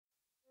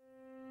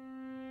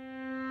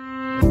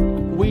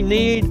we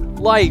need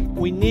light.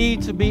 We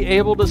need to be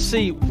able to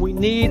see. We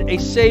need a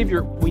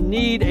Savior. We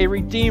need a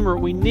Redeemer.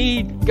 We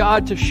need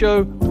God to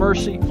show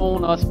mercy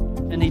on us.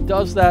 And He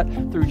does that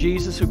through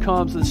Jesus, who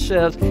comes and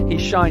says He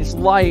shines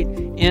light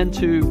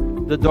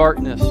into the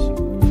darkness.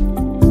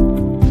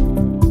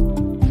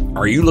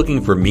 Are you looking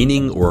for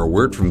meaning or a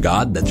word from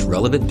God that's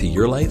relevant to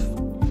your life?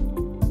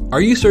 Are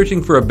you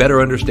searching for a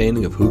better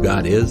understanding of who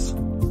God is?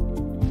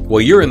 Well,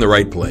 you're in the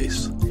right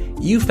place.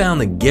 You found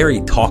the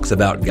Gary Talks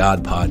About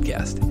God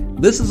podcast.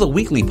 This is a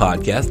weekly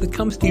podcast that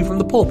comes to you from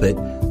the pulpit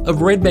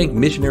of Red Bank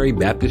Missionary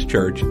Baptist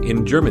Church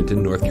in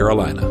Germantown, North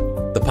Carolina.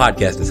 The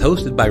podcast is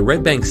hosted by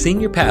Red Bank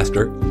Senior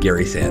Pastor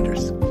Gary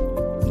Sanders.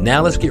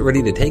 Now let's get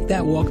ready to take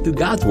that walk through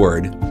God's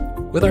Word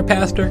with our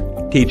pastor,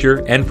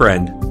 teacher, and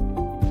friend.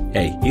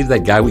 Hey, he's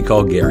that guy we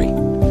call Gary.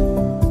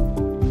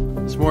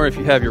 This morning, if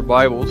you have your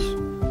Bibles,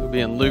 we'll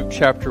be in Luke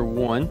chapter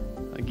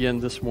 1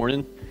 again this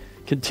morning,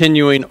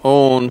 continuing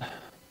on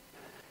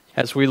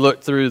as we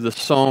look through the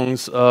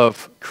songs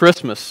of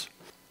Christmas.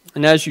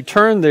 And as you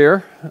turn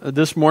there,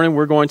 this morning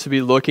we're going to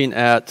be looking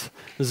at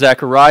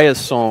Zechariah's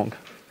song.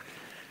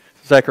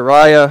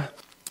 Zechariah,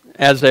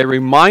 as a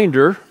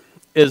reminder,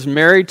 is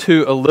married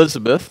to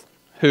Elizabeth,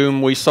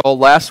 whom we saw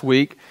last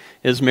week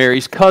is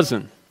Mary's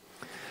cousin.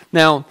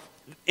 Now,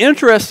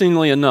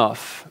 interestingly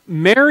enough,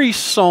 Mary's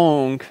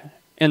song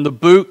in the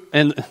book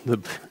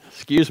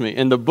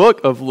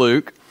of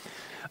Luke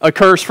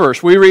occurs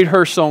first. We read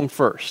her song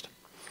first.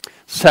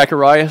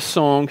 Zechariah's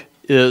song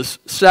is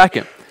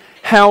second.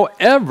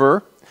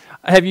 However,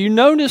 have you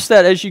noticed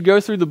that as you go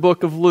through the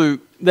book of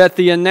Luke, that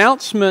the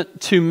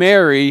announcement to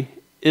Mary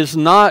is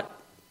not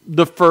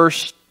the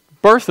first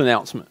birth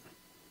announcement?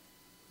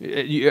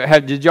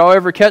 Did y'all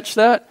ever catch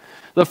that?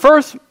 The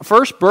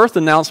first birth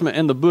announcement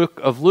in the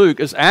book of Luke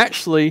is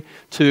actually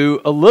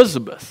to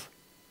Elizabeth.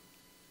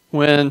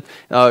 When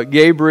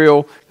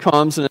Gabriel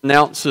comes and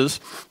announces,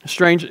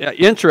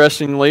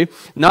 interestingly,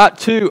 not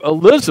to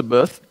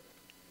Elizabeth,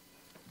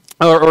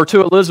 or to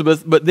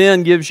Elizabeth, but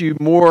then gives you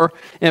more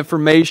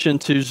information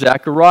to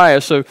Zechariah.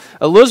 So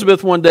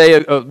Elizabeth one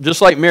day, just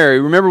like Mary,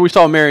 remember we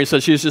saw Mary, so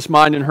she was just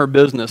minding her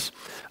business.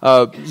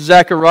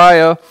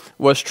 Zechariah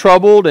was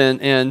troubled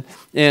and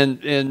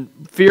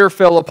fear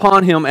fell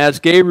upon him as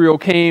Gabriel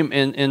came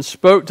and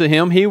spoke to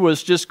him. He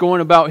was just going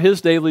about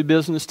his daily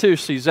business too.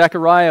 See,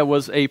 Zechariah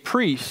was a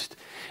priest,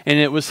 and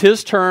it was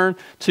his turn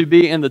to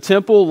be in the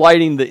temple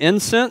lighting the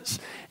incense.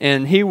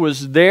 And he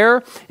was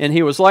there, and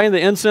he was lighting the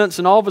incense,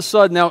 and all of a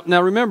sudden,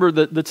 now remember,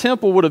 the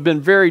temple would have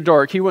been very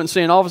dark. He wasn't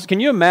seeing all of us.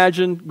 Can you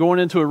imagine going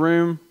into a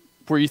room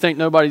where you think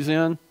nobody's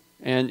in?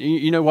 And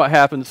you know what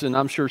happens, and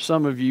I'm sure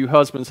some of you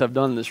husbands have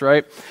done this,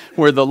 right?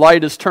 Where the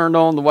light is turned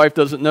on, the wife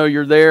doesn't know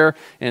you're there,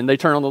 and they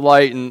turn on the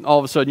light, and all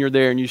of a sudden you're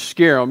there, and you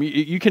scare them.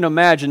 You can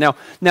imagine.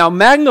 Now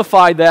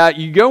magnify that.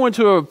 You go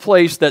into a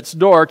place that's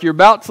dark. You're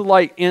about to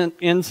light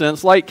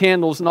incense, light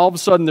candles, and all of a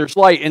sudden there's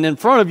light, and in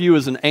front of you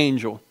is an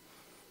angel.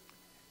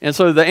 And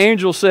so the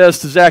angel says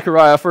to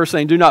Zechariah, first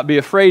thing, do not be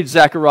afraid,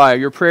 Zechariah.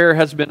 Your prayer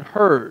has been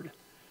heard.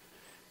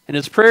 And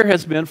his prayer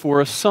has been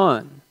for a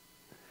son.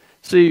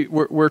 See,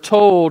 we're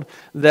told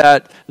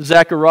that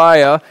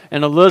Zechariah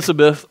and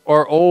Elizabeth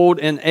are old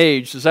in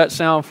age. Does that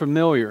sound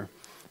familiar?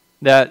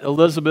 That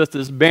Elizabeth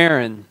is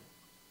barren,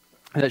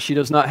 that she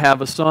does not have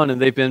a son, and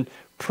they've been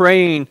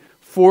praying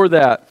for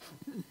that.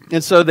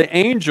 And so the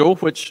angel,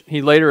 which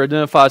he later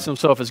identifies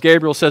himself as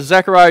Gabriel, says,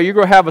 Zechariah, you're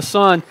going to have a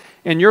son,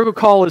 and you're going to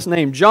call his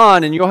name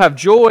John, and you'll have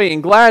joy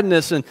and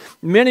gladness, and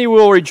many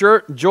will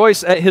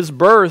rejoice at his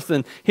birth,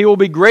 and he will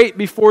be great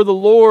before the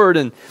Lord,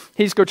 and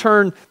he's going to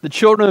turn the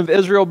children of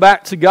Israel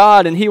back to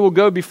God, and he will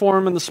go before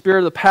him in the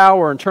spirit of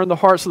power and turn the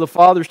hearts of the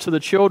fathers to the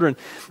children.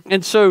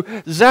 And so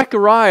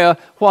Zechariah,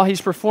 while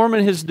he's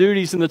performing his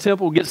duties in the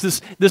temple, gets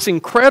this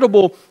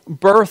incredible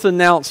birth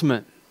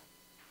announcement.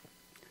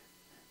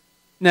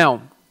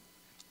 Now,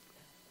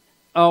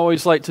 I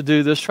always like to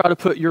do this, try to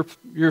put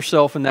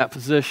yourself in that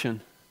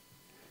position.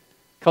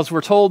 Because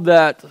we're told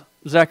that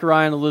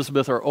Zechariah and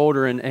Elizabeth are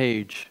older in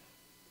age.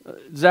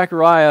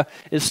 Zechariah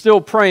is still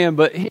praying,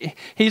 but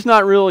he's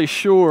not really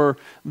sure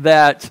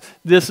that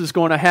this is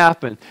going to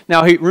happen.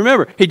 Now,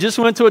 remember, he just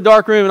went to a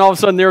dark room, and all of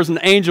a sudden there's an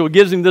angel who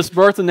gives him this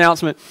birth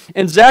announcement.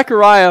 And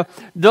Zechariah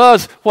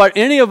does what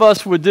any of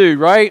us would do,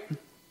 right?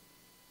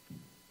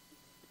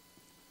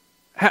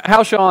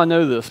 How shall I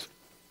know this?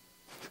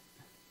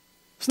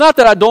 It's not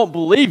that I don't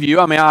believe you.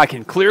 I mean, I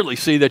can clearly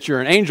see that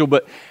you're an angel,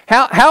 but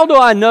how do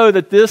I know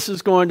that this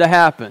is going to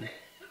happen?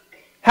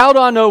 How do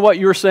I know what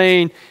you're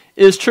saying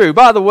is true?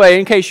 By the way,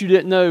 in case you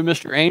didn't know,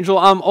 Mr. Angel,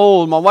 I'm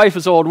old. My wife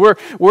is old.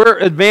 We're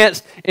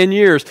advanced in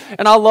years.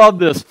 And I love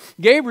this.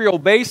 Gabriel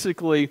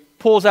basically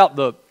pulls out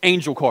the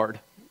angel card,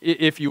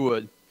 if you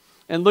would.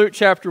 In Luke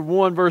chapter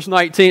 1, verse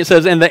 19, it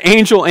says, and the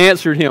angel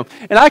answered him.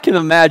 And I can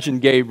imagine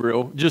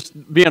Gabriel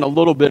just being a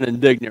little bit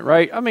indignant,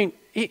 right? I mean,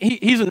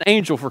 he's an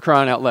angel, for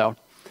crying out loud.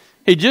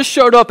 He just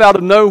showed up out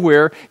of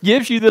nowhere,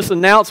 gives you this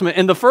announcement,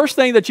 and the first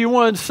thing that you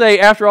wanted to say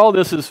after all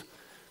this is,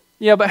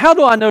 yeah, but how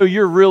do I know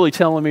you're really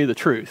telling me the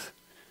truth?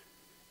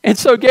 And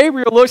so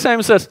Gabriel looks at him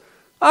and says,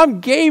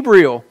 I'm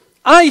Gabriel.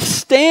 I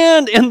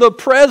stand in the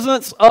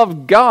presence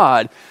of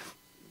God.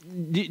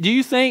 Do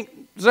you think,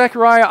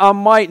 Zechariah, I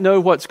might know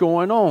what's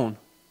going on?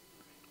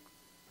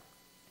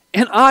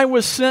 And I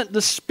was sent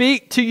to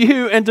speak to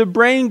you and to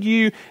bring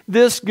you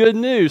this good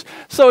news.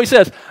 So he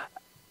says,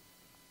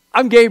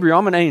 I'm Gabriel,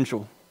 I'm an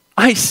angel.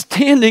 I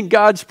stand in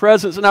God's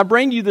presence and I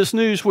bring you this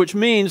news, which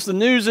means the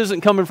news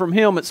isn't coming from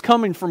him, it's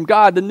coming from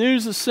God. The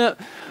news is sent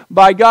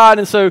by God.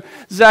 And so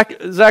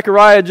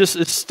Zechariah just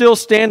is still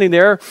standing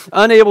there,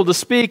 unable to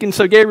speak. And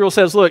so Gabriel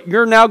says, look,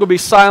 you're now going to be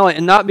silent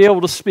and not be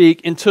able to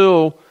speak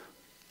until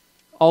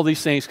all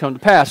these things come to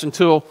pass,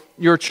 until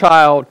your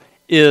child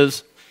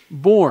is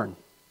born.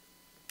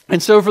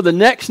 And so for the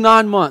next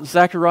 9 months,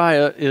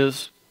 Zechariah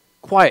is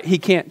quiet. He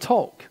can't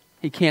talk.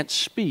 He can't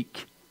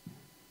speak.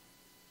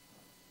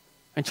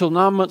 Until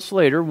 9 months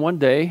later, one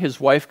day, his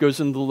wife goes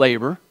into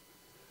labor.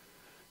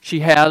 She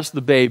has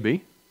the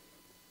baby.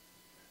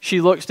 She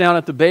looks down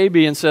at the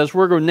baby and says,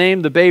 we're going to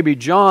name the baby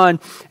John.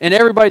 And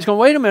everybody's going,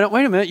 wait a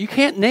minute. You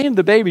can't name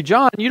the baby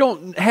John. You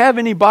don't have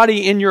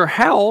anybody in your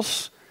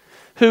house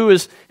who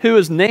is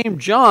named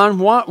John.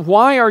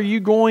 Why are you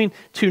going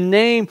to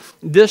name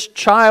this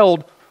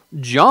child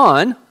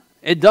John?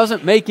 It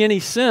doesn't make any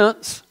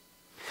sense.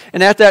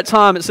 And at that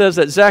time, it says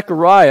that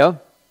Zechariah,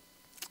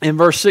 in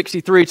verse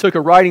 63, took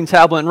a writing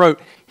tablet and wrote,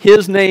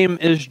 his name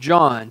is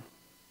John.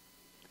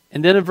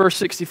 And then in verse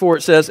 64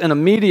 it says, and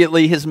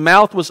immediately his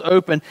mouth was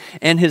open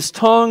and his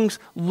tongues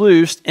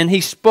loosed, and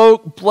he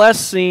spoke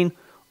blessing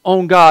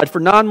on God. For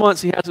 9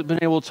 months he hasn't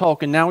been able to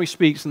talk, and now he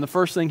speaks, and the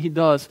first thing he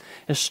does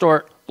is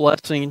start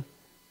blessing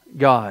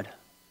God.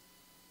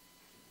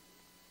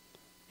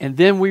 And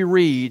then we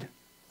read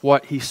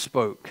what he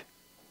spoke.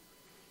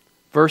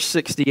 Verse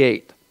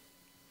 68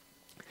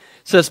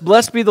 says,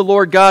 blessed be the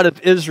Lord God of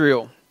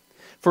Israel,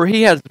 for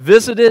he has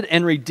visited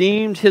and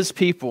redeemed his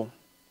people,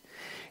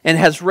 and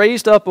has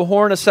raised up a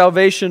horn of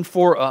salvation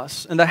for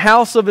us in the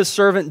house of his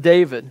servant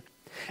David,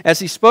 as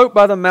he spoke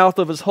by the mouth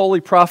of his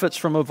holy prophets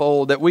from of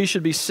old, that we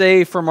should be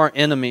saved from our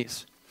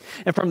enemies,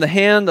 and from the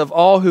hand of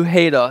all who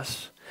hate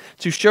us,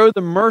 to show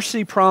the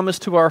mercy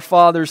promised to our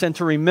fathers, and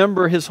to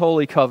remember his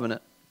holy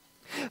covenant.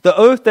 The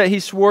oath that he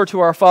swore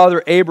to our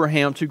father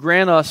Abraham, to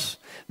grant us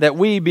that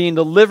we, being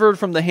delivered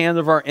from the hand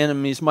of our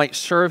enemies, might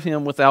serve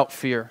him without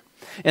fear,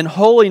 in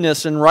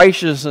holiness and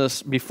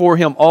righteousness before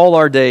him all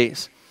our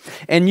days.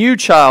 And you,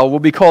 child, will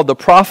be called the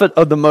prophet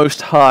of the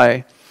Most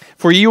High,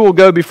 for you will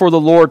go before the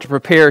Lord to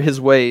prepare his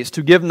ways,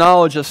 to give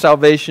knowledge of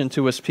salvation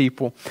to his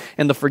people,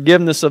 and the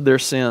forgiveness of their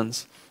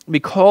sins,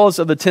 because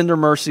of the tender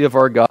mercy of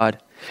our God,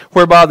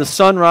 whereby the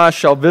sunrise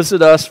shall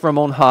visit us from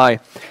on high,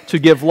 to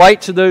give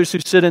light to those who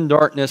sit in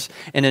darkness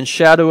and in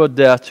shadow of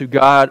death, to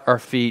guide our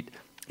feet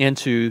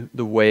into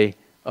the way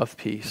of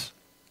peace.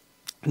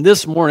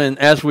 This morning,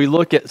 as we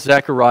look at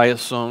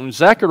Zechariah's song,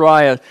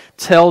 Zechariah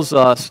tells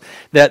us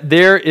that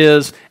there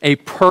is a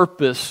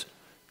purpose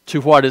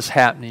to what is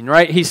happening,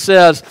 right? He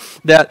says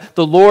that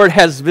the Lord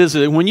has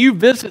visited. When you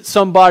visit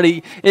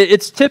somebody,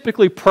 it's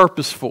typically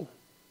purposeful,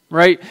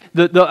 right?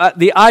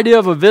 The idea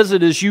of a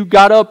visit is you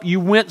got up,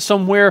 you went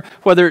somewhere,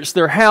 whether it's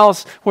their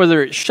house,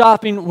 whether it's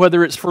shopping,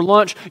 whether it's for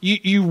lunch,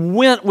 you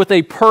went with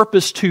a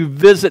purpose to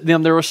visit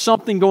them. There was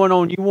something going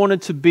on. You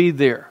wanted to be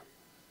there.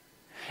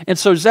 And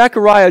so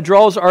Zechariah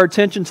draws our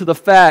attention to the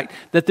fact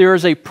that there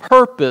is a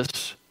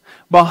purpose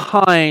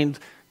behind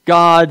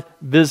God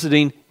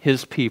visiting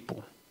his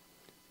people.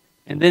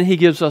 And then he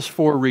gives us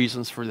 4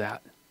 reasons for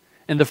that.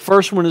 And the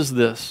first one is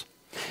this: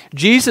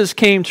 Jesus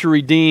came to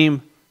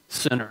redeem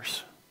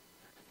sinners.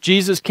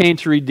 Jesus came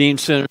to redeem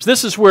sinners.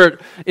 This is where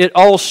it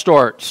all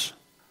starts.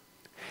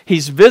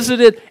 He's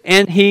visited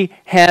and he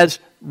has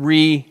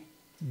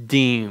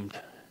redeemed.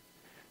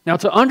 Now,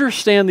 to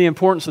understand the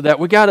importance of that,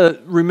 we've got to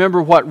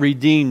remember what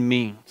redeem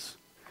means.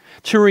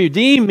 To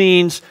redeem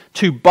means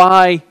to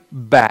buy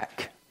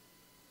back.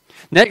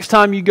 Next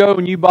time you go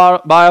and you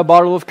buy a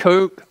bottle of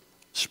Coke,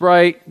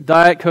 Sprite,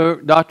 Diet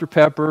Coke, Dr.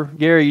 Pepper.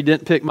 Gary, you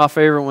didn't pick my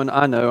favorite one.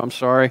 I know, I'm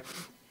sorry.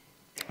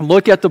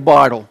 Look at the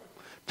bottle.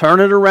 Turn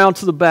it around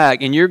to the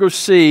back, and you're going to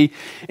see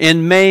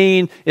in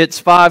Maine it's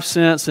 5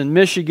 cents, in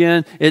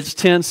Michigan it's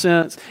 10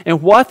 cents.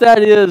 And what that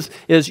is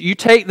you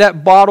take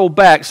that bottle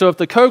back. So if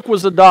the Coke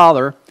was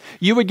 $1,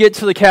 you would get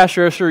to the cash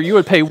register, you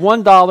would pay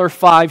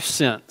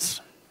 $1.05.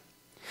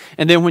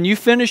 And then when you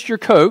finished your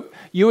Coke,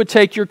 you would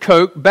take your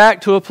Coke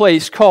back to a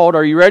place called,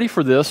 are you ready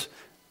for this?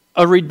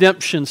 A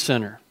redemption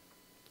center.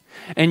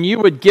 And you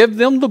would give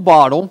them the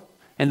bottle,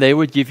 and they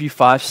would give you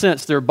 5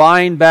 cents. They're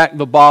buying back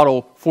the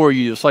bottle for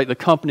you. It's like the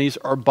companies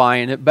are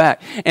buying it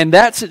back. And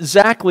that's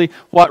exactly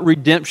what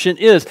redemption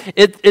is.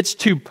 It's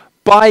to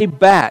buy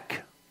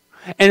back.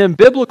 And in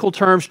biblical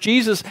terms,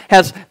 Jesus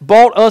has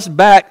bought us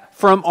back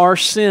from our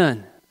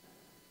sin.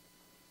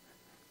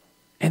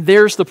 And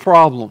there's the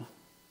problem.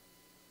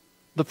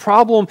 The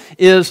problem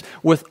is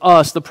with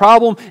us. The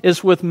problem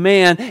is with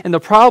man. And the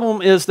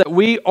problem is that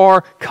we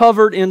are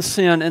covered in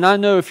sin. And I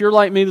know if you're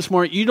like me this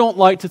morning, you don't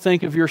like to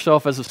think of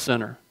yourself as a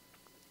sinner.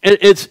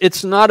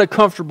 It's not a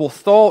comfortable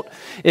thought.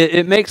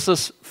 It makes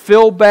us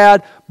feel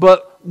bad,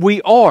 but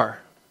we are.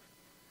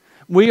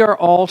 We are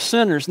all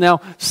sinners.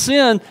 Now,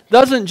 sin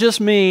doesn't just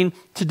mean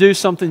to do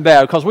something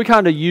bad, because we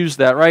kind of use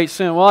that, right?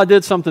 Sin, well, I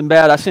did something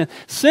bad, I sinned.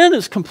 Sin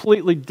is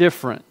completely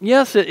different.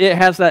 Yes, it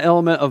has that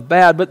element of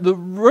bad, but the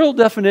real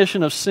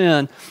definition of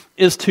sin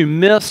is to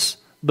miss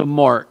the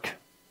mark.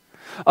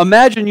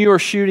 Imagine you are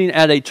shooting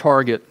at a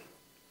target,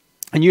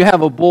 and you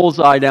have a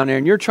bullseye down there,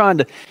 and you're trying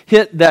to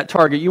hit that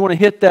target. You want to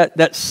hit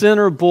that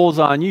center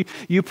bullseye, and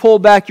you pull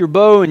back your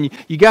bow, and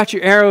you got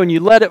your arrow, and you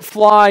let it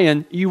fly,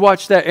 and you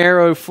watch that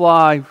arrow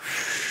fly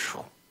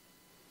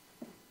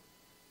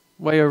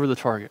way over the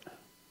target.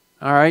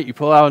 All right, you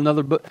pull out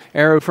another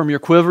arrow from your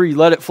quiver, you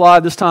let it fly.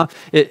 This time,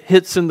 it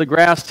hits in the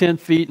grass 10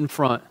 feet in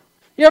front.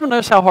 You ever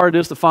notice how hard it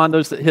is to find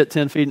those that hit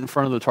 10 feet in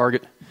front of the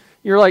target?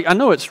 You're like, I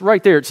know it's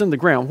right there, it's in the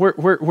ground.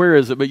 Where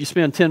is it? But you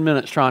spend 10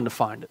 minutes trying to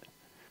find it.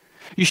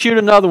 You shoot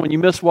another one, you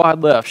miss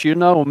wide left. Shoot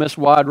another one, miss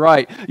wide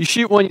right. You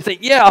shoot one, you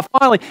think, yeah,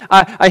 finally,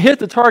 I hit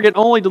the target,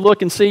 only to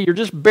look and see you're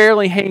just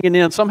barely hanging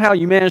in. Somehow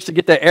you manage to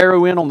get that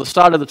arrow in on the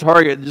side of the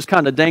target. It just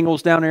kind of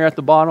dangles down there at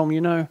the bottom,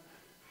 you know.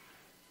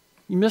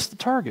 You missed the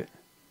target.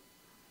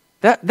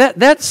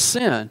 That's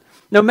sin.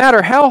 No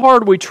matter how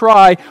hard we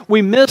try,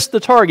 we miss the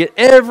target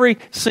every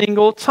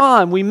single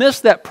time. We miss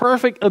that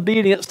perfect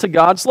obedience to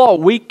God's law.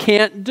 We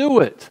can't do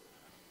it.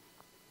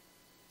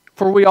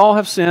 For we all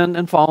have sinned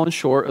and fallen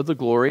short of the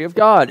glory of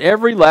God.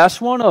 Every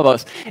last one of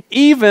us.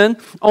 Even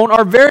on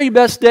our very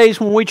best days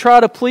when we try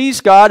to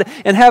please God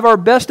and have our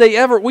best day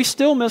ever, we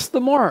still miss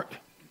the mark.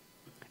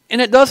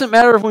 And it doesn't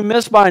matter if we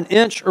miss by an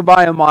inch or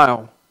by a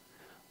mile.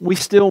 We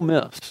still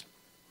miss.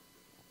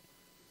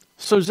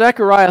 So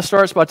Zechariah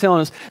starts by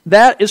telling us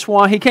that is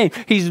why he came.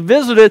 He's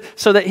visited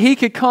so that he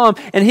could come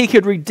and he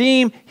could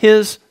redeem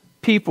his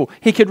people.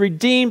 He could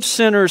redeem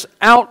sinners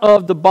out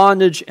of the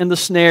bondage and the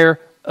snare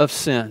of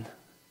sin.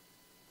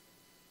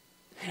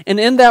 And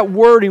in that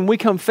wording, we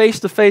come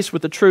face to face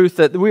with the truth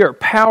that we are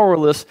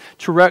powerless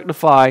to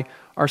rectify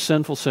our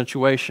sinful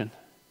situation.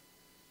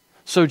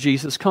 So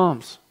Jesus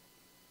comes.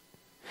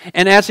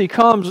 And as he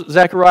comes,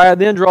 Zechariah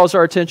then draws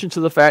our attention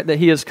to the fact that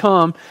he has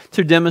come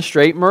to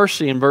demonstrate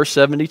mercy in verse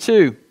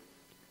 72,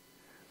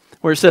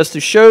 where it says, to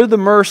show the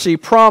mercy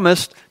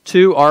promised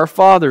to our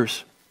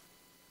fathers.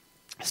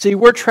 See,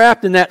 we're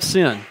trapped in that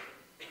sin.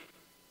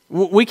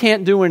 We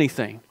can't do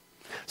anything.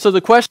 So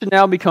the question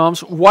now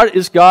becomes, what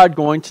is God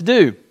going to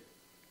do?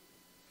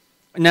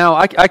 Now,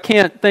 I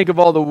can't think of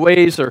all the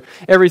ways or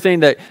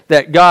everything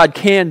that God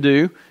can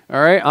do. All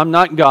right, I'm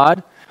not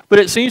God. But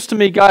it seems to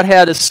me God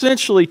had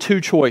essentially two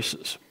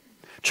choices.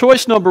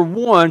 Choice number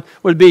one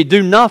would be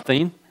do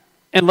nothing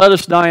and let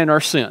us die in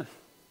our sin.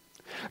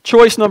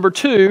 Choice number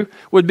two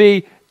would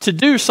be to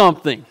do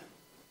something,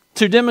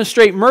 to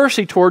demonstrate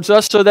mercy towards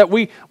us so that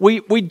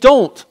we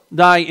don't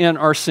die in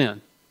our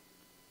sin.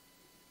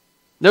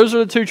 Those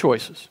are the two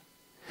choices.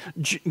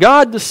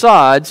 God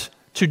decides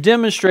to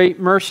demonstrate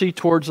mercy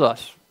towards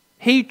us.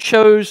 He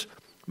chose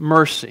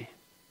mercy.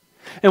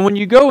 And when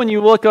you go and you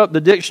look up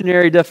the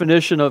dictionary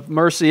definition of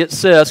mercy, it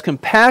says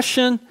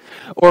compassion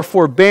or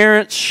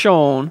forbearance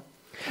shown,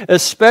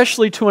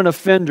 especially to an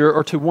offender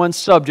or to one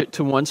subject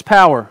to one's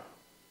power.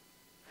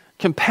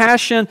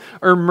 Compassion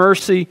or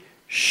mercy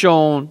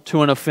shown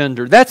to an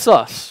offender. That's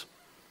us.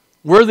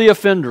 We're the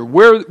offender.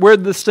 We're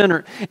the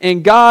sinner.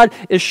 And God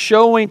is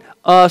showing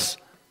us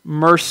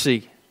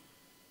mercy.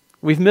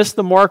 We've missed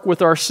the mark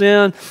with our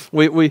sin.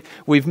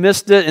 We've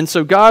missed it. And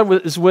so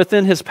God is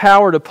within His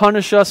power to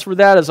punish us for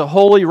that as a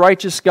holy,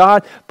 righteous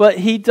God. But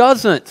He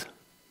doesn't.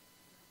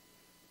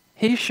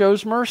 He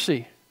shows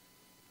mercy.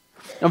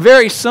 A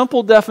very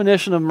simple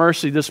definition of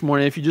mercy this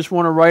morning, if you just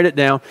want to write it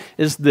down,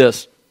 is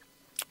this.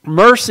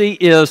 Mercy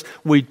is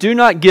we do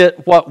not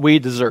get what we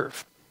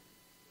deserve.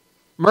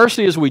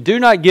 Mercy is we do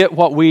not get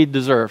what we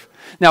deserve.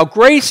 Now,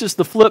 grace is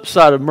the flip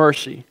side of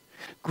mercy.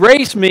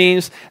 Grace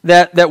means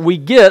that we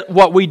get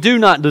what we do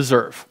not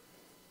deserve.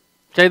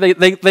 Okay,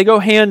 they go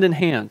hand in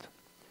hand.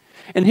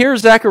 And here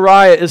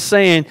Zechariah is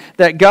saying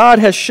that God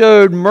has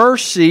showed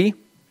mercy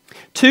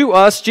to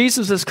us.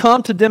 Jesus has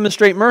come to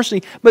demonstrate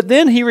mercy, but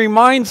then he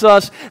reminds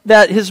us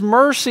that His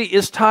mercy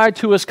is tied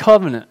to His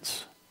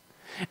covenants.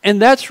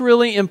 And that's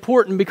really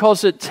important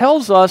because it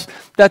tells us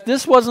that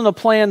this wasn't a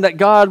plan that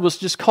God was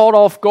just caught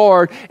off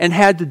guard and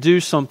had to do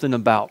something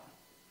about.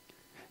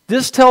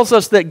 This tells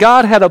us that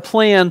God had a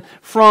plan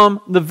from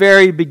the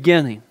very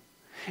beginning.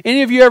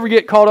 Any of you ever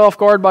get caught off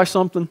guard by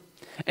something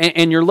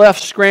and you're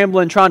left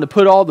scrambling trying to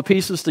put all the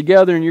pieces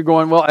together and you're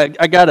going, well,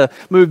 I got to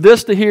move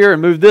this to here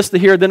and move this to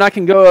here, then I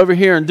can go over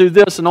here and do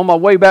this, and on my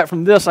way back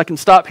from this I can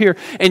stop here,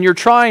 and you're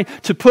trying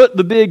to put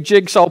the big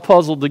jigsaw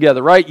puzzle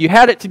together, right? You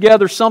had it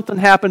together, something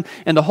happened,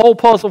 and the whole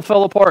puzzle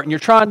fell apart and you're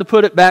trying to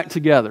put it back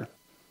together.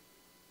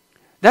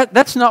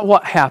 That's not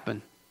what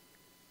happened.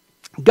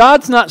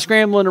 God's not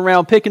scrambling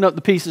around picking up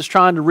the pieces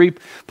trying to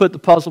put the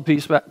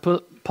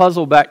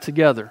puzzle back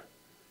together.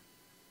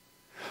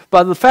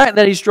 But the fact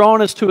that He's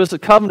drawn us to His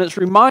covenants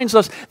reminds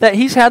us that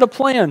He's had a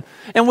plan.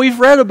 And we've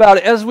read about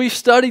it as we've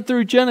studied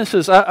through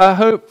Genesis. I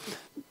hope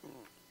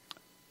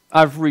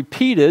I've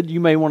repeated, you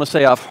may want to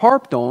say I've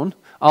harped on,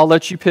 I'll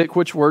let you pick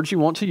which words you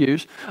want to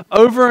use,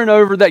 over and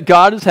over that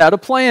God has had a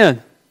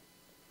plan.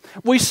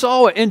 We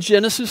saw it in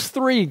Genesis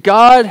 3.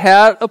 God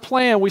had a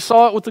plan. We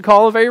saw it with the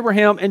call of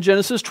Abraham in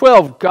Genesis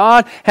 12.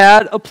 God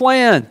had a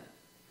plan.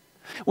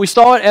 We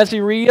saw it as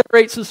he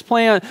reiterates his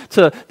plan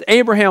to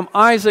Abraham,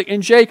 Isaac,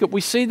 and Jacob.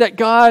 We see that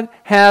God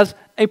has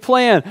a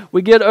plan.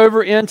 We get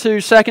over into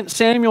 2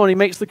 Samuel and he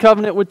makes the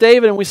covenant with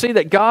David, and we see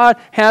that God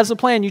has a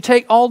plan. You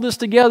take all this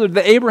together,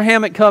 the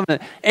Abrahamic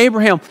covenant.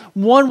 Abraham,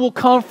 one will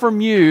come from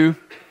you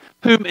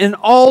whom in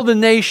all the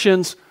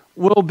nations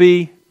will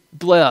be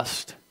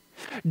blessed.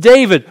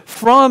 David,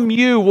 from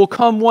you will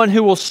come one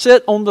who will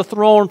sit on the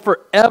throne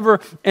forever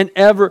and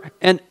ever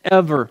and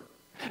ever.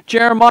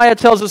 Jeremiah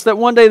tells us that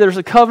one day there's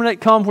a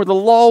covenant come where the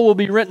law will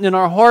be written in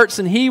our hearts,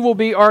 and he will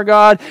be our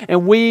God,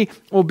 and we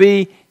will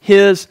be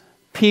his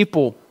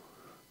people.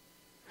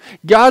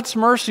 God's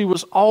mercy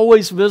was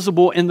always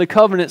visible in the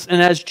covenants,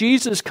 and as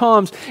Jesus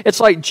comes, it's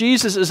like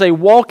Jesus is a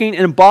walking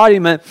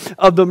embodiment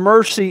of the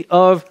mercy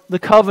of the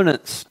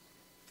covenants.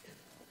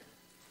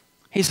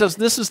 He says,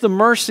 this is the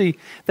mercy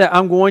that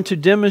I'm going to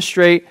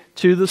demonstrate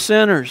to the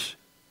sinners.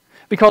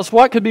 Because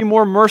what could be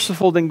more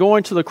merciful than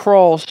going to the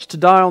cross to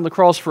die on the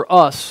cross for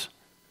us?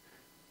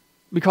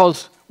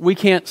 Because we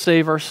can't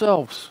save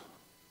ourselves.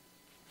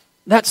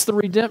 That's the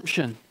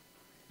redemption.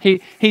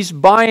 He's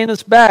buying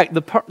us back.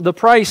 The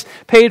price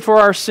paid for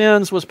our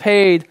sins was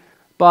paid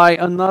by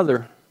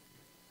another.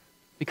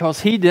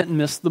 Because he didn't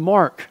miss the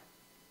mark.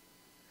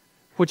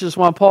 Which is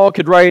why Paul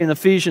could write in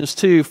Ephesians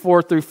 2,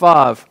 4 through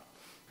 5.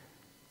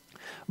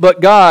 But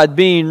God,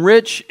 being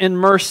rich in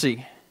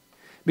mercy,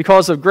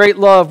 because of great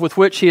love with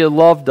which he had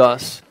loved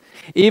us,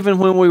 even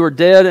when we were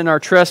dead in our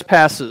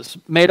trespasses,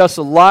 made us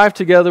alive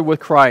together with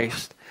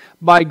Christ.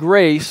 By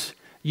grace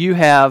you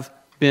have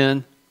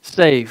been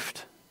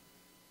saved.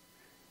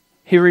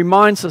 He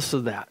reminds us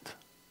of that.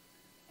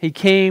 He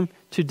came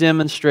to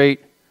demonstrate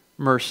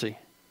mercy.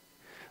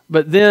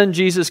 But then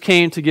Jesus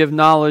came to give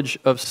knowledge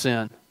of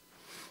sin.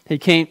 He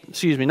came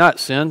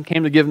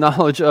to give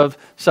knowledge of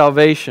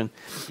salvation.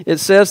 It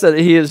says that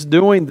he is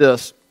doing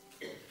this,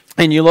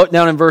 and you look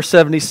down in verse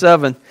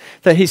 77,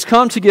 that he's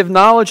come to give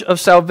knowledge of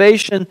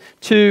salvation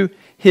to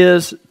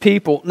his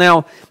people.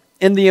 Now,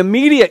 in the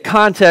immediate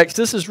context,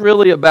 this is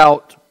really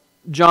about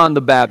John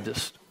the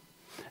Baptist.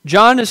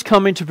 John is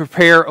coming to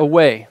prepare a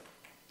way.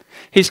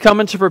 He's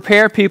coming to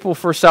prepare people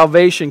for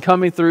salvation,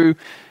 coming through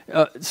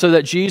so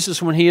that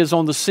Jesus, when he is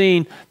on the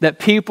scene, that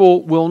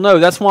people will know.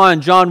 That's why in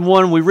John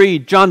 1 we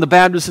read, John the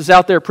Baptist is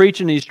out there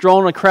preaching, he's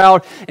drawing a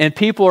crowd, and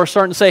people are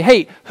starting to say,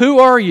 hey, who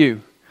are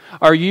you?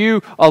 Are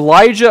you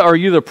Elijah? Are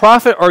you the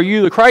prophet? Are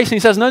you the Christ? And he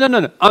says,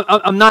 no.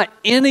 I'm not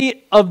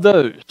any of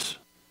those.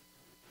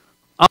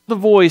 I'm the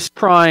voice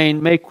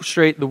crying, make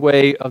straight the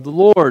way of the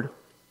Lord.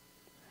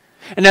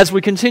 And as we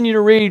continue to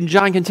read, and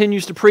John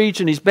continues to preach,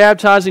 and he's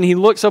baptizing, he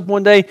looks up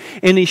one day,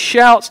 and he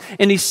shouts,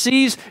 and he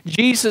sees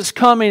Jesus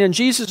coming, and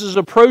Jesus is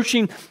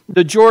approaching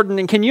the Jordan.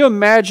 And can you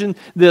imagine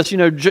this?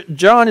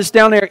 John is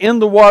down there in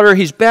the water,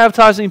 he's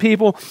baptizing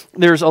people,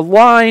 there's a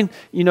line,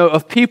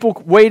 of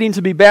people waiting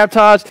to be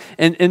baptized,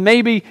 and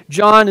maybe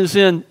John is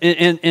in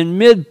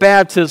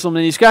mid-baptism,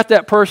 and he's got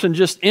that person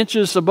just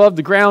inches above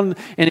the ground,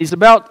 and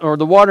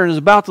the water, and is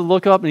about to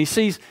look up, and he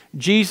sees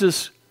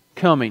Jesus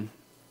coming.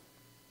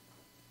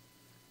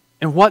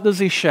 And what does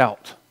he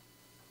shout?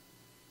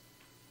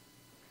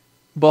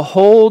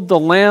 Behold the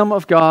Lamb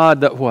of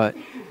God that what?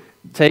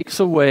 Takes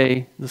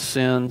away the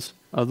sins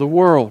of the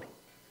world.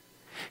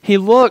 He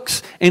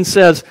looks and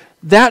says,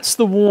 that's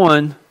the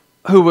one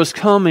who was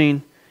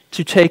coming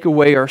to take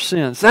away our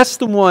sins. That's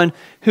the one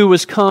who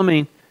was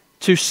coming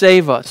to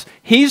save us.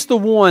 He's the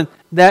one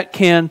that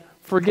can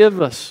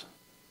forgive us.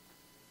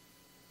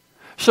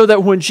 So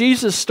that when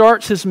Jesus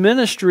starts his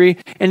ministry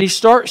and he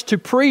starts to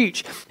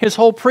preach, his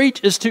whole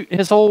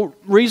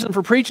reason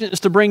for preaching is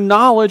to bring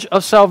knowledge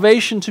of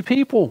salvation to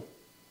people.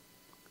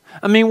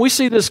 I mean, we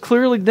see this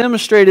clearly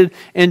demonstrated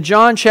in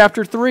John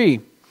chapter 3.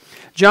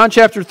 John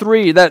chapter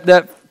 3,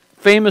 that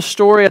famous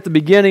story at the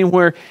beginning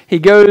where he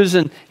goes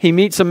and he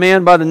meets a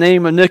man by the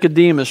name of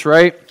Nicodemus,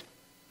 right?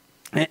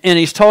 And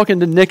he's talking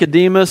to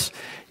Nicodemus,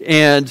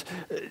 and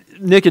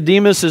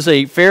Nicodemus is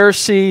a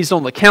Pharisee. He's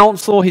on the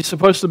council. He's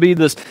supposed to be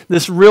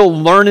this real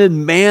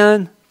learned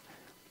man.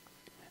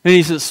 And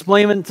he's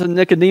explaining to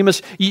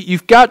Nicodemus,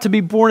 you've got to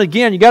be born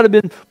again. You've got to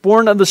be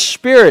born of the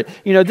Spirit.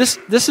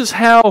 This is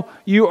how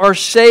you are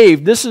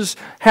saved. This is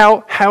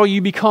how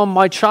you become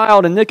my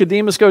child. And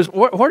Nicodemus goes,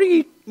 what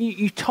are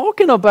you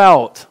talking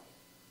about?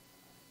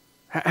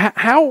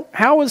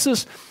 How is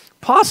this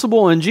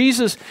possible? And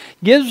Jesus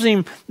gives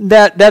him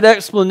that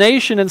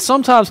explanation. And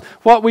sometimes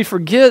what we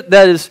forget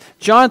that is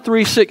John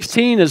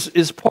 3:16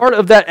 is part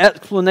of that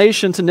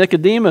explanation to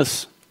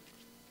Nicodemus.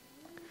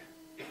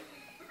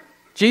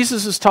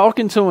 Jesus is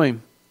talking to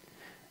him.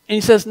 And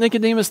he says,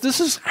 Nicodemus, this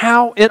is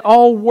how it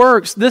all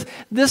works.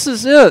 This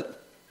is it.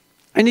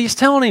 And he's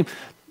telling him,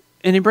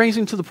 and he brings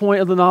him to the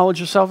point of the knowledge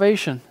of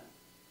salvation.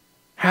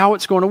 How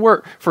it's going to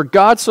work. For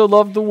God so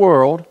loved the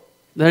world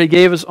that he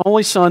gave his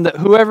only Son, that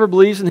whoever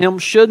believes in him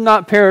should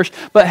not perish,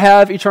 but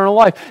have eternal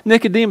life.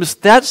 Nicodemus,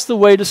 that's the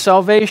way to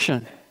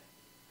salvation.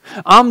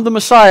 I'm the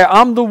Messiah.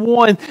 I'm the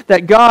one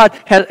that God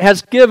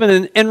has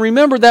given. And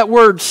remember that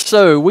word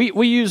so.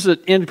 We use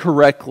it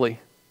incorrectly,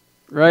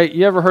 right?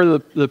 You ever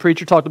heard the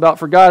preacher talk about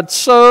for God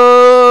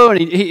so, and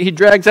he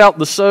drags out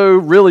the so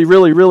really,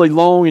 really, really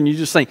long, and you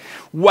just think,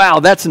 wow,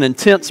 that's an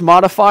intense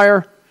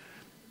modifier.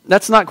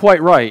 That's not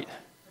quite right.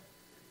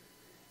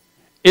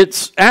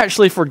 It's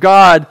actually for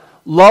God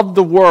loved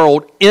the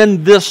world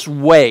in this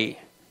way.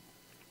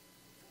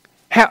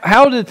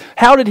 How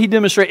did he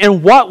demonstrate?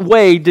 In what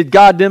way did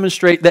God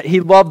demonstrate that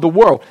he loved the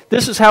world?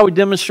 This is how he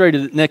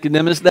demonstrated it,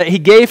 Nicodemus, that he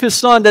gave his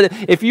Son,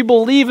 that if you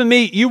believe in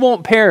me, you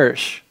won't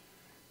perish.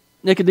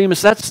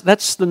 Nicodemus,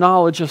 that's the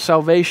knowledge of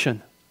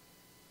salvation.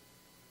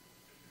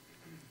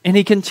 And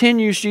he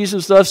continues,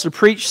 Jesus does, to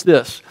preach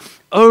this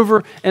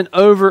over and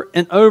over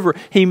and over.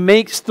 He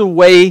makes the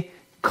way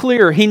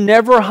clear. He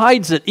never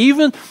hides it,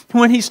 even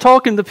when he's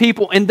talking to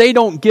people and they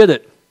don't get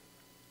it.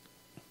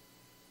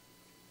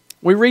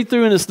 We read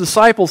through in his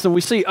disciples and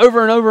we see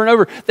over and over and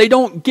over, they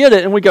don't get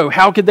it. And we go,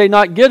 how could they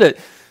not get it?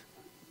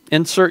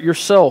 Insert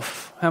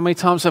yourself. How many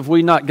times have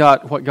we not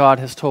got what God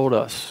has told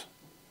us?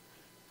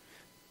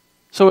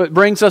 So it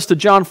brings us to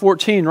John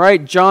 14,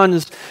 right?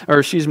 Jesus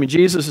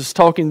is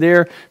talking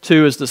there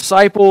to his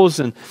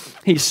disciples and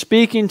he's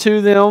speaking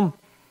to them.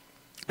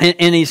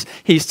 And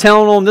he's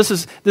telling them, this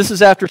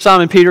is after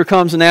Simon Peter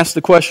comes and asks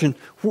the question,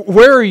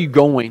 where are you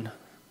going?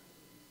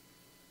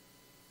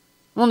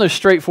 One of those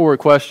straightforward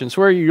questions.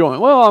 Where are you going?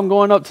 Well, I'm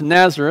going up to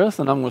Nazareth,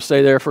 and I'm going to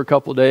stay there for a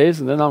couple of days,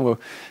 and then I'm going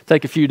to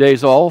take a few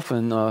days off,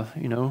 and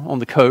on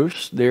the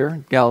coast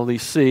there, Galilee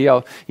Sea.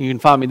 You can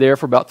find me there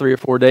for about 3 or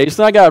 4 days.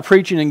 Then I got a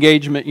preaching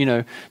engagement,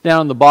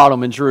 down the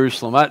bottom in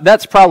Jerusalem.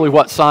 That's probably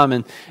what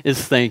Simon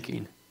is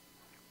thinking.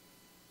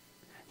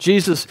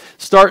 Jesus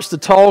starts to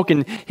talk,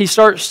 and he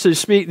starts to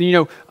speak.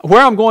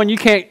 Where I'm going, you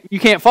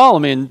can't follow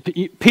me. And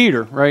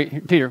Peter,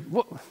 right? Peter,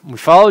 we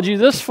followed you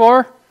this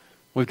far.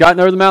 We've gotten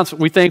over the mountains.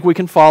 We think we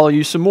can follow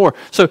you some more.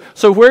 So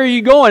where are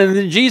you going? And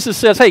then Jesus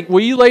says, hey, will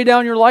you lay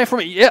down your life for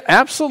me? Yeah,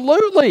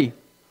 absolutely.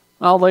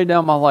 I'll lay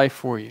down my life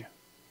for you.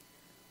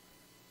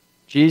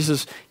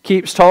 Jesus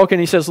keeps talking.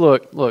 He says,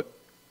 look,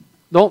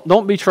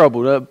 don't be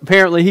troubled.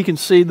 Apparently, he can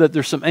see that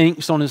there's some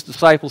angst on his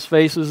disciples'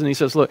 faces, and he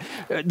says, look,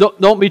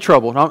 don't be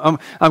troubled.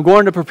 I'm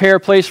going to prepare a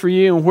place for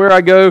you, and where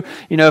I go,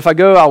 if I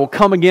go, I will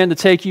come again to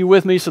take you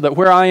with me, so that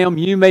where I am,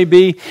 you may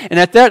be. And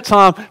at that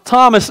time,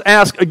 Thomas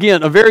asked,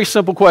 again, a very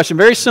simple question,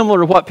 very similar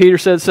to what Peter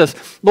said. It says,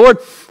 Lord,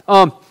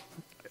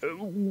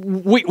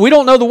 we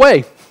don't know the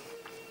way.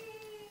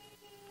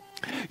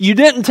 You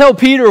didn't tell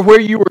Peter where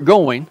you were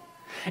going.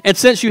 And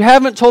since you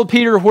haven't told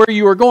Peter where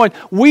you are going,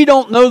 we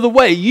don't know the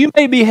way. You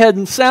may be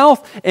heading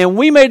south, and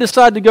we may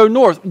decide to go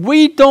north.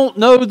 We don't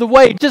know the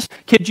way.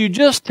 Could you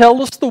just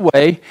tell us the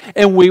way,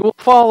 and we will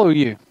follow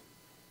you?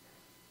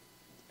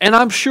 And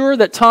I'm sure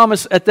that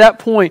Thomas at that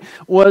point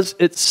was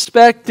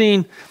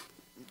expecting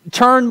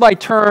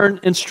turn-by-turn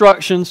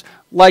instructions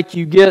like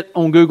you get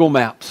on Google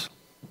Maps.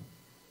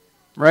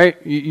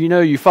 Right?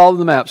 You follow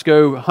the maps.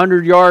 Go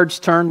 100 yards,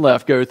 turn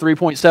left. Go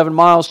 3.7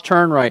 miles,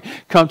 turn right.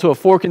 Come to a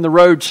fork in the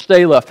road,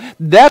 stay left.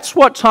 That's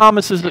what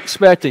Thomas is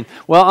expecting.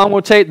 Well, I'm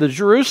going to take the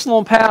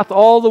Jerusalem path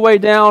all the way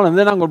down, and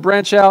then I'm going to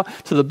branch out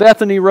to the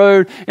Bethany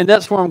road, and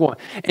that's where I'm going.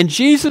 And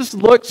Jesus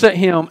looks at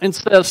him and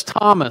says,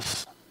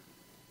 Thomas,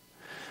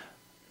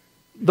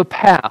 the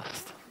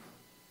path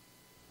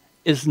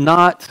is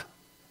not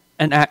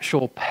an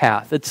actual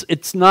path.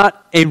 It's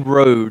not a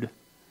road.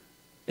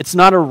 It's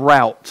not a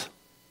route.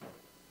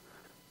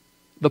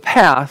 The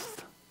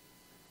path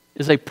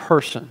is a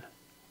person.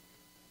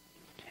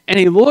 And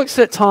he looks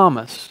at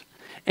Thomas,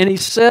 and he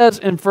says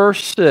in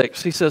verse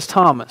 6, he says,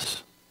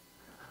 Thomas,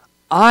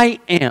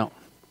 I am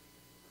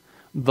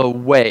the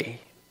way.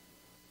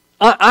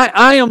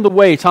 I am the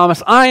way,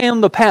 Thomas. I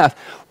am the path.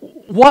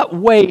 What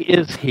way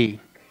is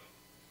he?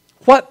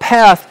 What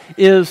path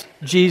is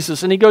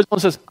Jesus? And he goes on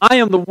and says, I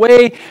am the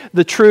way,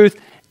 the truth,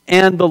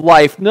 and the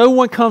life. No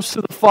one comes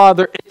to the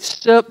Father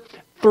except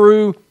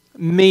through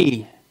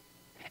me.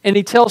 And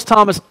he tells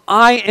Thomas,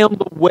 I am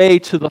the way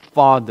to the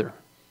Father.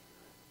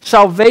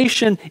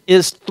 Salvation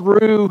is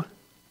through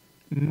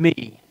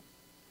me.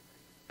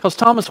 Because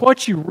Thomas,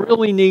 what you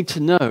really need to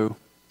know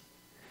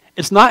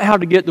is not how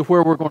to get to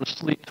where we're going to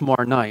sleep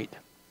tomorrow night.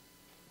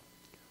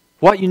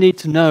 What you need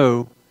to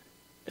know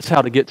is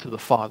how to get to the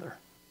Father.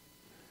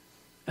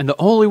 And the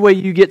only way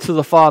you get to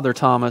the Father,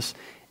 Thomas,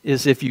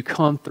 is if you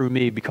come through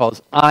me, because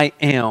I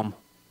am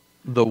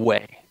the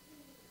way.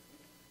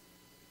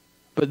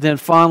 But then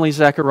finally,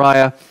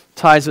 Zechariah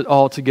ties it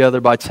all together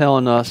by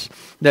telling us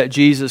that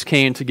Jesus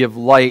came to give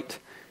light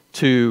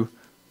to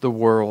the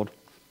world.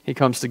 He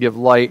comes to give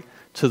light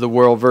to the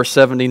world. Verse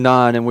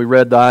 79, and we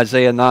read the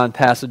Isaiah 9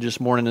 passage this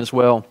morning as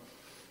well.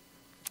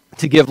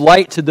 To give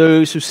light to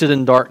those who sit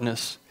in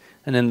darkness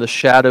and in the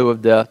shadow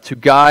of death, to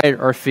guide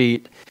our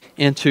feet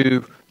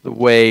into the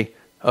way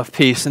of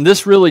peace. And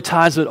this really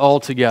ties it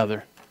all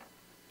together.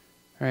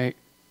 Right?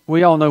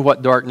 We all know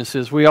what darkness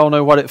is. We all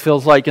know what it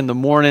feels like in the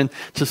morning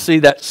to see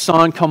that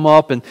sun come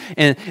up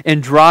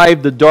and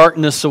drive the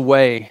darkness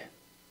away.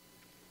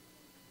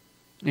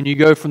 And you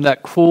go from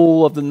that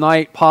cool of the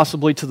night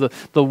possibly to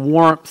the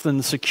warmth and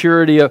the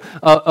security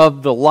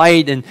of the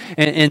light, and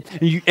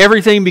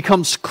everything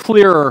becomes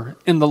clearer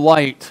in the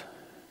light.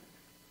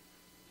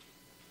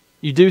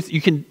 You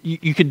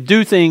can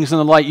do things in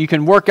the light. You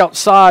can work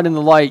outside in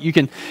the light. You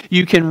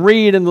can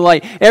read in the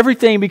light.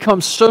 Everything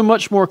becomes so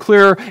much more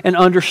clear and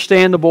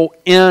understandable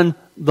in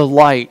the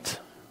light.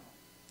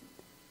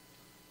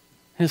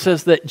 It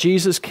says that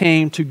Jesus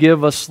came to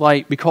give us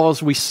light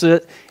because we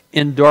sit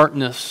in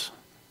darkness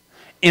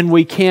and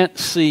we can't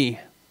see.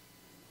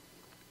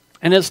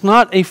 And it's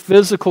not a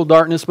physical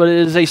darkness, but it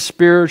is a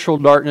spiritual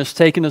darkness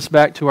taking us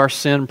back to our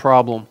sin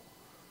problem.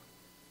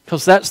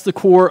 Because that's the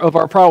core of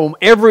our problem.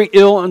 Every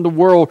ill in the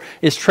world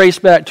is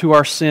traced back to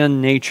our sin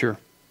nature.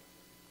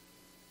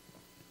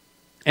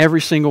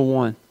 Every single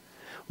one.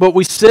 But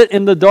we sit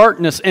in the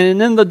darkness,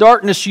 and in the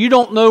darkness you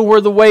don't know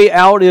where the way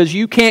out is.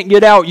 You can't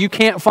get out. You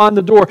can't find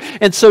the door.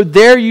 And so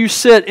there you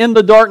sit in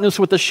the darkness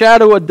with the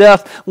shadow of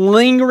death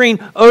lingering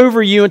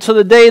over you until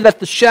the day that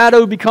the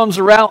shadow becomes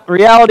a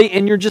reality,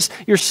 and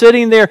you're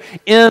sitting there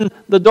in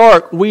the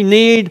dark. We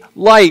need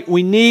light.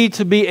 We need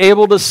to be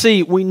able to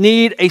see. We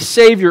need a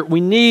Savior.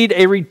 We need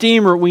a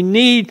Redeemer. We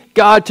need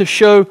God to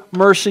show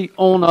mercy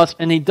on us,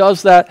 and He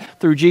does that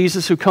through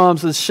Jesus, who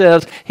comes and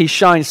says He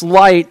shines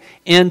light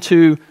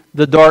into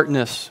the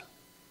darkness.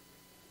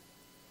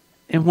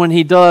 And when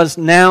He does,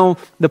 now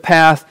the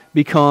path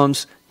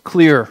becomes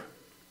clear.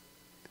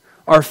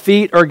 Our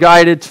feet are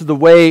guided to the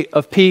way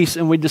of peace,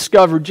 and we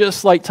discover,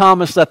 just like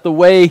Thomas, that the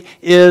way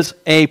is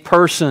a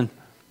person.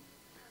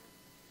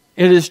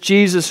 It is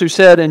Jesus who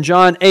said in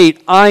John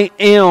 8, "I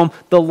am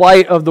the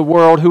light of the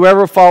world.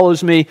 Whoever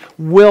follows me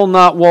will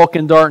not walk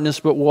in darkness,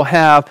 but will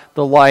have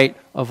the light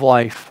of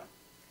life."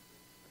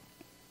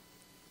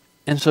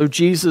 And so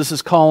Jesus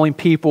is calling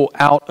people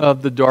out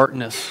of the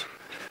darkness,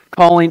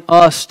 calling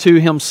us to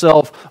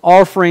Himself,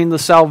 offering the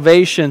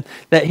salvation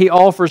that He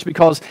offers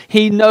because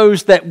He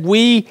knows that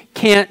we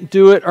can't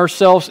do it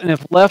ourselves, and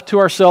if left to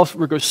ourselves,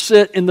 we're going to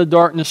sit in the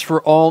darkness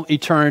for all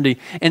eternity.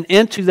 And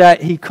into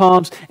that He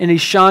comes and He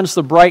shines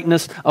the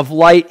brightness of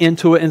light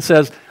into it and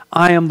says,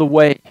 "I am the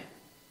way."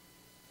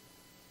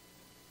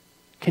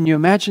 Can you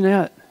imagine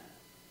that?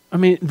 I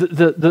mean,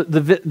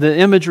 the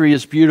imagery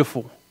is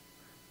beautiful.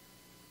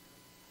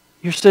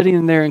 You're sitting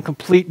in there in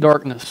complete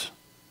darkness.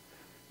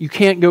 You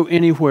can't go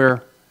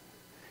anywhere.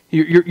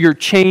 You're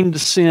chained to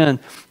sin.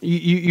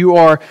 You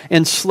are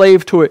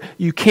enslaved to it.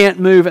 You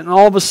can't move. And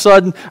all of a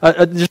sudden,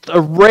 just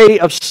a ray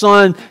of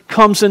sun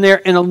comes in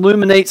there and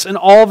illuminates. And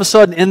all of a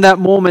sudden, in that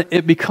moment,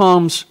 it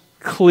becomes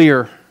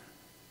clear.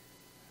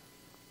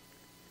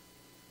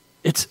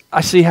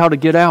 I see how to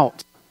get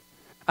out.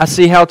 I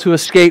see how to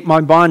escape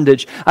my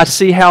bondage. I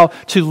see how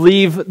to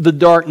leave the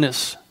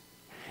darkness.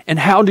 And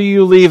how do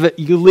you leave it?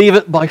 You leave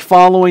it by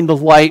following the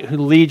light who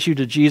leads you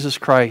to Jesus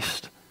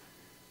Christ,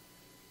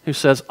 who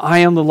says, "I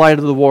am the light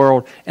of the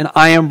world, and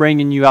I am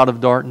bringing you out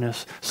of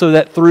darkness, so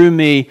that through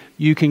me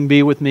you can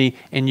be with me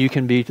and you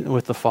can be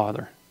with the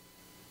Father."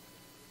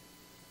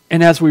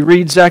 And as we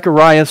read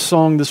Zechariah's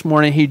song this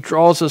morning, he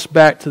draws us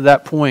back to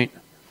that point,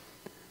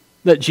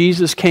 that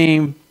Jesus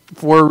came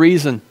for a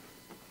reason.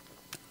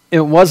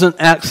 It wasn't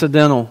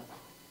accidental.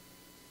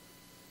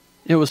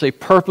 It was a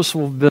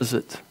purposeful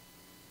visit,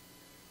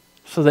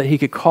 so that He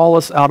could call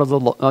us out of the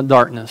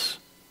darkness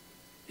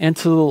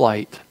into the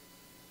light,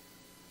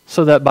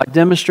 so that by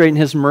demonstrating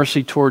His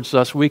mercy towards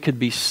us, we could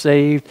be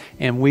saved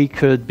and we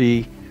could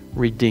be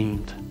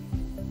redeemed.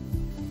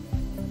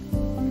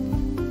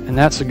 And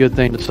that's a good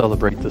thing to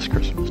celebrate this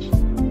Christmas.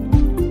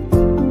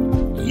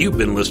 You've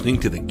been listening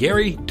to the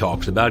Gary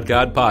Talks About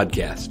God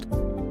podcast.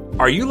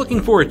 Are you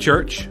looking for a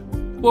church?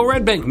 Well,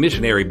 Red Bank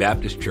Missionary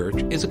Baptist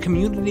Church is a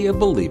community of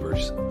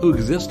believers who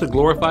exist to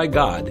glorify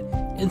God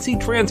and see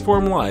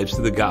transformed lives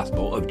through the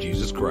gospel of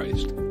Jesus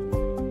Christ.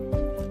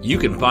 You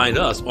can find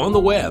us on the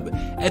web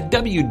at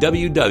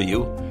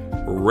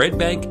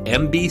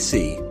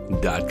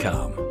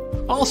www.redbankmbc.com.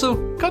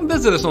 Also, come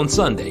visit us on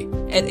Sunday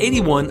at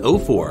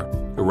 8104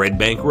 Red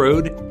Bank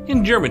Road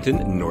in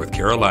Germantown, North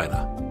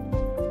Carolina.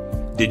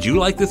 Did you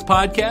like this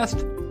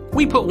podcast?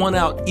 We put one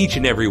out each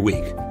and every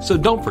week, so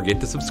don't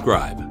forget to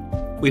subscribe.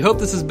 We hope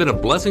this has been a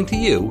blessing to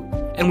you,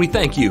 and we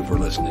thank you for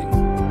listening.